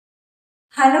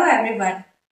Hello everyone.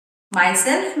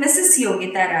 Myself Mrs.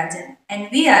 Yogita Rajan and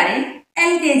we are in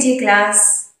LKG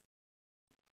class.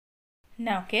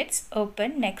 Now kids,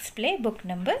 open Next Play book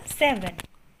number 7.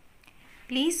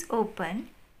 Please open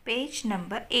page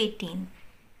number 18.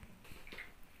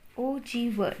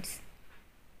 OG words.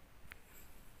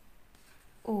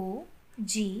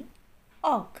 O-G,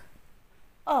 og,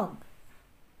 og.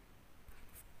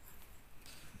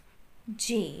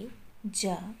 J,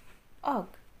 og,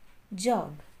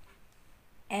 jog.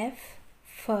 F,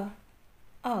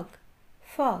 og,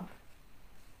 fog.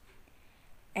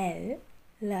 L,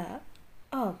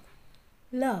 og,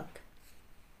 log.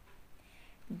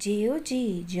 G,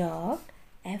 jog.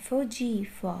 F-O-G,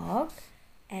 fog.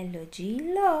 L-O-G,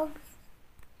 log.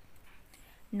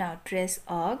 Now trace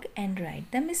og and write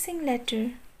the missing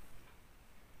letter.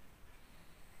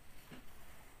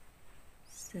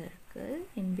 Circle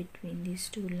in between these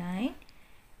two lines.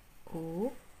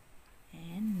 O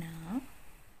and now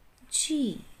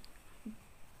G.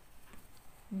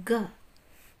 G.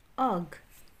 Og.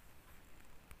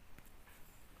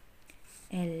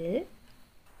 L.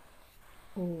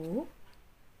 O.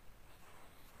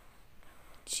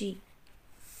 G.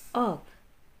 Og.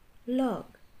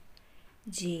 Log.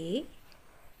 J.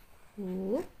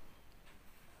 O.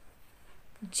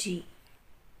 G.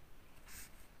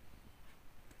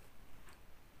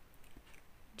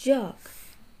 Jog.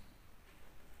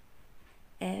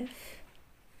 F.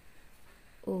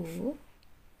 O.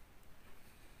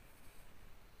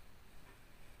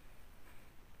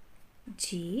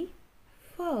 G.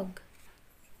 Fog.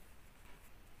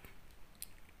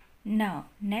 Now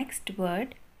next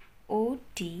word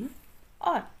O-T,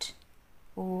 ought.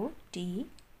 O-T,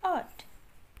 ought.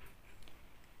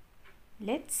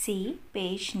 Let's see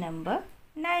page number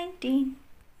 19.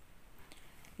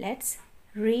 Let's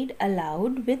read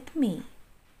aloud with me.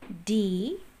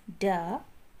 D,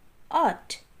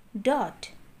 ought,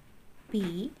 dot.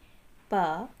 P,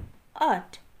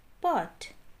 ought,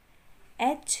 pot.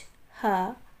 H,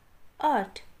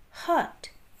 ought, hot.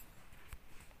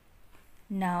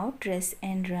 Now trace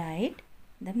and write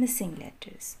the missing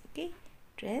letters. Okay,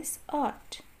 trace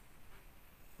ought.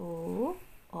 O,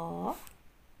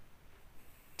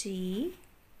 T,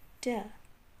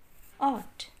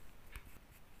 ought.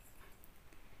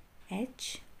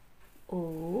 H,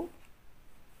 O,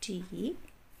 T,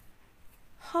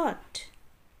 hot,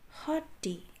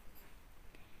 hotty.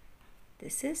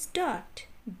 This is dot.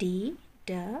 D,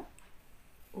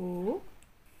 O,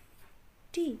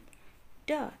 T,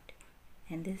 dot.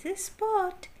 And this is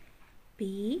spot.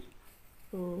 P,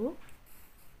 O,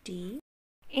 T.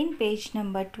 In page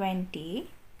number 20,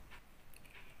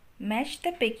 match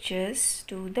the pictures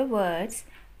to the words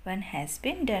one has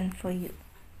been done for you.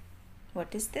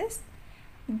 What is this?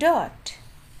 Dot.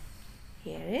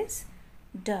 Here is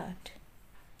dot.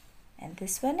 And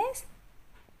this one is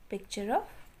picture of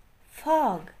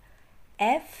fog.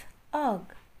 F,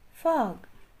 og, fog.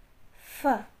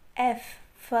 F,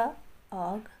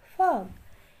 og, fog.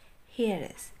 Here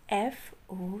is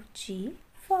F-O-G,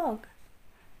 fog.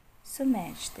 So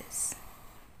match this.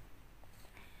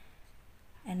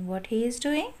 And what he is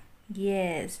doing?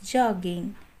 Yes,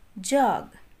 jogging.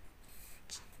 Jog.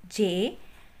 J-O-G,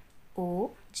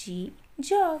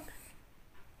 jog.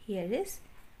 Here is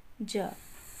jog.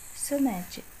 So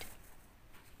match it.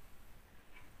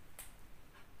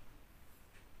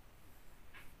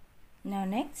 Now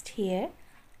next here,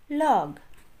 log.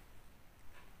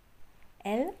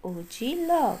 L-O-G,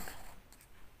 log.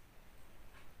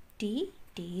 T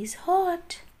is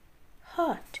hot.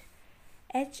 Hot.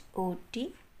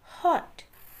 H-O-T, hot.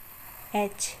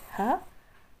 H-O-T,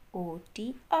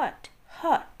 hot.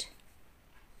 Hot.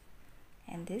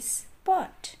 And this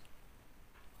pot.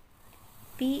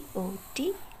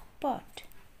 P-O-T, pot.